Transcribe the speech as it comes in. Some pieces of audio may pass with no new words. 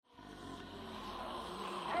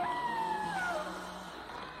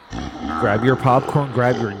grab your popcorn,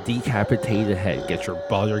 grab your decapitated head, get your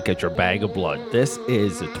butter, get your bag of blood. This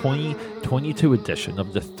is the 2022 edition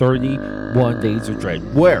of the 31 Days of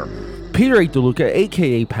Dread, where Peter A. DeLuca,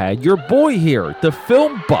 aka Pad, your boy here, the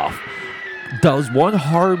film buff, does one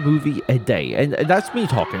horror movie a day, and that's me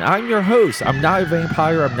talking. I'm your host. I'm not a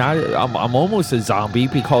vampire. I'm almost a zombie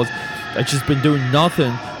because I've just been doing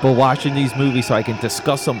nothing but watching these movies so I can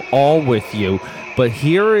discuss them all with you. But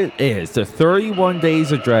here it is, the 31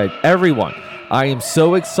 Days of Dread. Everyone, I am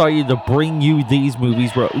so excited to bring you these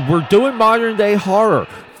movies. We're doing modern day horror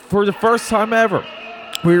for the first time ever.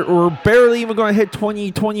 We're barely even going to hit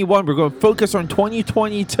 2021. We're going to focus on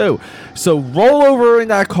 2022. So roll over in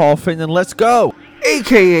that coffin and let's go.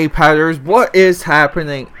 AKA Patters, what is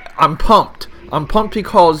happening? I'm pumped. I'm pumped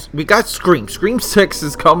because we got Scream. Scream 6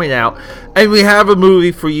 is coming out, and we have a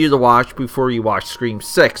movie for you to watch before you watch Scream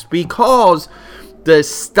 6, because the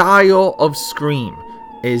style of Scream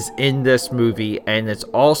is in this movie, and it's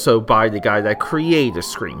also by the guy that created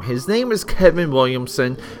Scream. His name is Kevin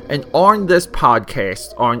Williamson, and on this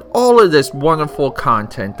podcast, on all of this wonderful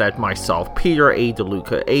content that myself, Peter A.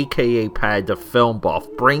 DeLuca, aka Pad the Film Buff,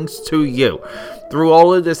 brings to you, through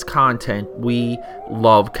all of this content, we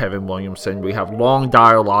love Kevin Williamson. We have long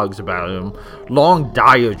dialogues about him, long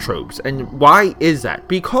diatribes. And why is that?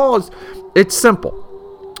 Because it's simple.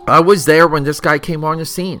 I was there when this guy came on the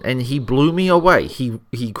scene, and he blew me away. He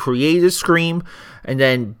created Scream, and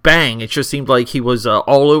then bang, it just seemed like he was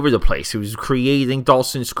all over the place. He was creating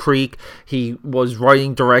Dawson's Creek. He was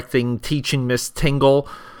writing, directing, teaching Miss Tingle,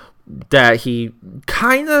 that he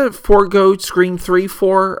kind of forgoed Scream 3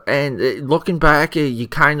 for, and looking back, you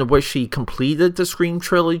kind of wish he completed the Scream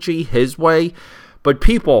trilogy his way. But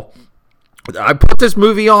people, I put this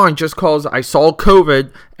movie on just because I saw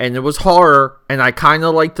COVID and it was horror, and I kind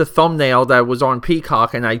of liked the thumbnail that was on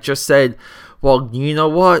Peacock, and I just said, well, you know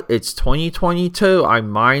what? It's 2022. I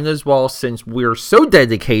might as well, since we're so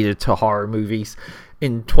dedicated to horror movies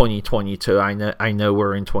in 2022. I know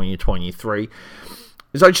we're in 2023.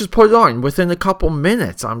 So I just put it on. Within a couple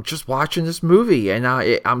minutes, I'm just watching this movie, and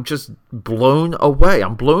I'm just blown away.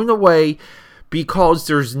 I'm blown away because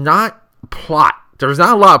there's not plot. There's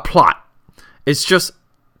not a lot of plot. It's just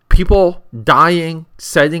people dying,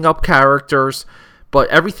 setting up characters, but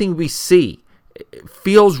everything we see, it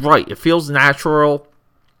feels right. It feels natural.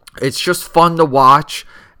 It's just fun to watch,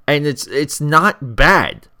 and it's not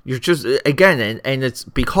bad. You're just, again, and it's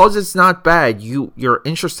because it's not bad, you're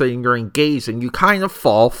interested and you're engaged, and you kind of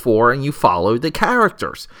fall for and you follow the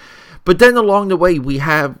characters. But then along the way, we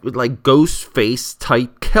have like ghost face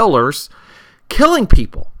type killers killing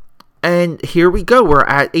people. And here we go. We're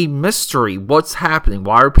at a mystery. What's happening?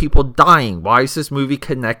 Why are people dying? Why is this movie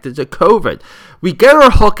connected to COVID? We get our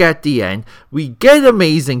hook at the end. We get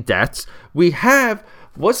amazing deaths. We have,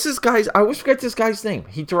 what's this guy's? I always forget this guy's name.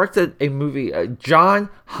 He directed a movie, John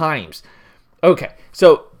Hyams. Okay,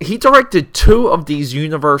 so he directed 2 of these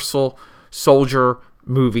Universal Soldier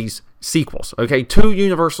movies sequels. Okay, 2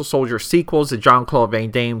 Universal Soldier sequels, the Jean-Claude Van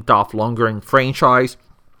Damme, Dolph Lundgren franchise.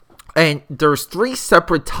 And there's 3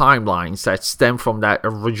 separate timelines that stem from that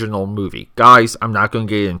original movie. Guys, I'm not going to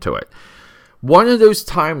get into it. One of those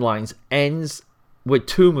timelines ends with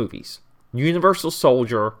 2 movies. Universal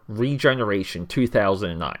Soldier Regeneration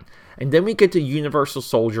 2009. And then we get to Universal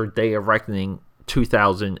Soldier Day of Reckoning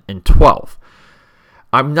 2012.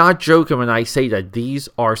 I'm not joking when I say that these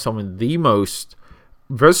are some of the most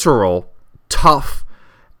visceral, tough,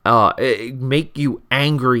 make you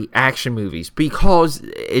angry action movies, because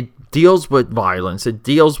it deals with violence, it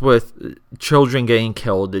deals with children getting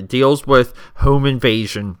killed, it deals with home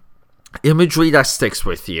invasion, imagery that sticks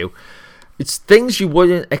with you. It's things you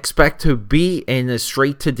wouldn't expect to be in a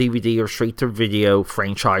straight to DVD or straight to video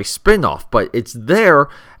franchise spin-off, but it's there,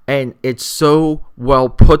 and it's so well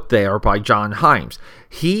put there by John Hyams.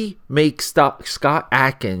 He makes Scott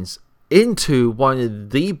Adkins into one of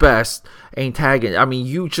the best antagonists. I mean,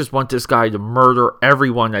 you just want this guy to murder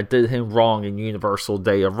everyone that did him wrong in Universal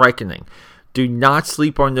Day of Reckoning. Do not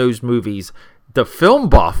sleep on those movies. The film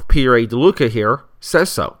buff, Peter A. DeLuca here, says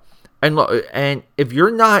so. And look, and if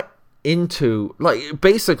you're not into, like,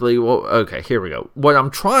 basically, well, okay, here we go. What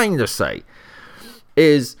I'm trying to say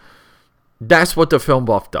is that's what the film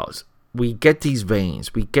buff does. We get these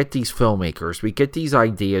veins, we get these filmmakers, we get these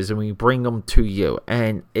ideas, and we bring them to you.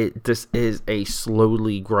 And this is a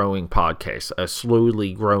slowly growing podcast, a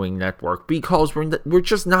slowly growing network, because we're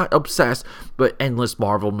just not obsessed with endless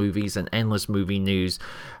Marvel movies and endless movie news.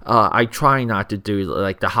 I try not to do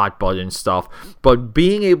like the hot button stuff, but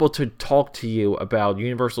being able to talk to you about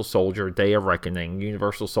Universal Soldier Day of Reckoning,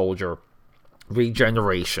 Universal Soldier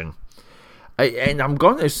Regeneration, And I'm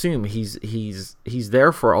going to assume he's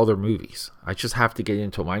there for other movies. I just have to get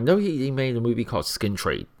into him. I know he made a movie called Skin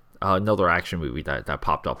Trade, another action movie that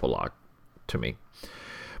popped up a lot to me.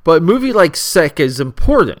 But a movie like Sick is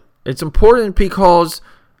important. It's important because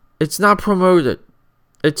it's not promoted.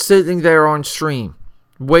 It's sitting there on stream,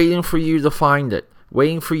 waiting for you to find it,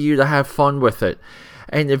 waiting for you to have fun with it.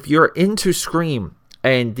 And if you're into Scream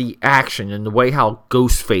and the action and the way how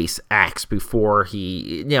Ghostface acts before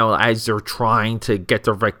he, as they're trying to get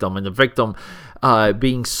the victim, and the victim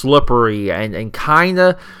being slippery and kind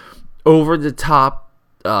of over the top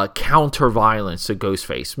counter violence to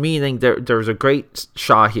Ghostface, meaning there's a great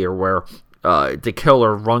shot here where the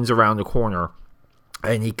killer runs around the corner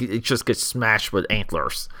and he just gets smashed with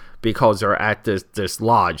antlers because they're at this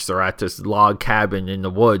lodge, they're at this log cabin in the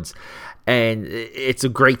woods. And it's a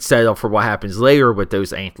great setup for what happens later with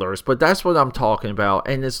those antlers. But that's what I'm talking about.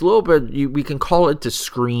 And it's a little bit, we can call it the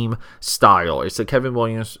Scream style. It's the Kevin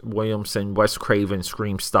Williamson, Wes Craven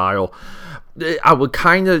Scream style. I would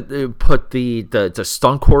kind of put the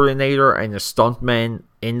stunt coordinator and the stuntmen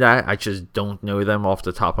in that. I just don't know them off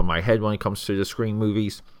the top of my head when it comes to the Scream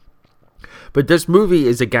movies. But this movie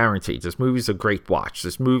is a guarantee. This movie is a great watch.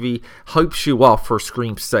 This movie hypes you up for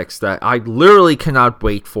Scream 6 that I literally cannot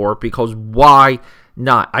wait for, because why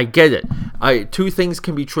not? I get it. Two things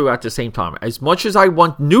can be true at the same time. As much as I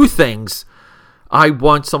want new things, I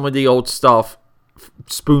want some of the old stuff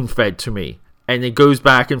spoon-fed to me. And it goes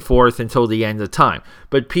back and forth until the end of time.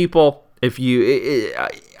 But people, I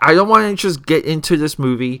don't want to just get into this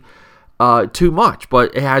movie too much.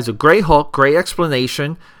 But it has a great hook, great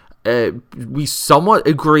explanation. We somewhat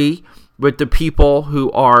agree with the people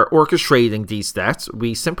who are orchestrating these deaths.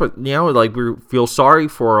 We simply, we feel sorry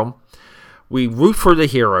for them. We root for the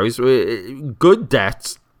heroes. Good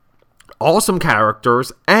deaths, awesome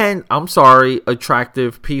characters, and I'm sorry,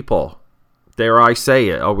 attractive people. Dare I say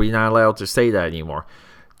it? Are we not allowed to say that anymore?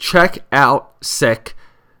 Check out Sick.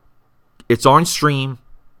 It's on stream.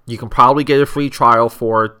 You can probably get a free trial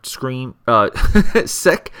for Scream.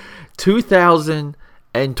 Sick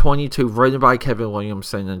 2022, written by Kevin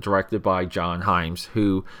Williamson and directed by John Hyams,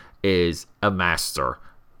 who is a master,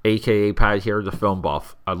 aka Pat here, the film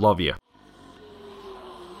buff. I love you.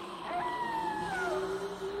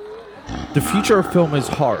 The future of film is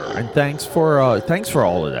horror, and thanks for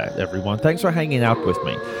all of that, everyone. Thanks for hanging out with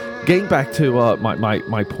me. Getting back to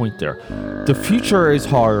my point there, the future is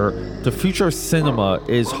horror. The future of cinema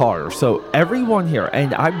is horror. So everyone here,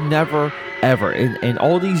 and I've never ever in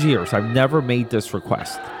all these years, I've never made this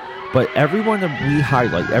request, but everyone that we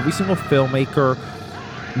highlight, every single filmmaker,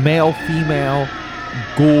 male, female,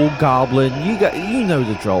 ghoul, goblin, you know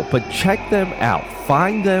the drill. But check them out.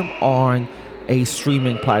 Find them on a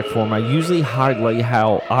streaming platform. I usually highlight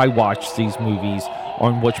how I watch these movies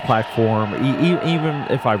on which platform, even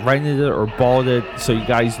if I rented it or bought it, so you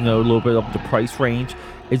guys know a little bit of the price range.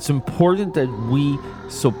 It's important that we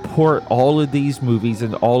support all of these movies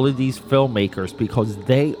and all of these filmmakers, because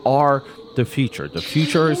they are the future. The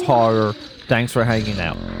future is horror. Thanks for hanging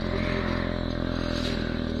out.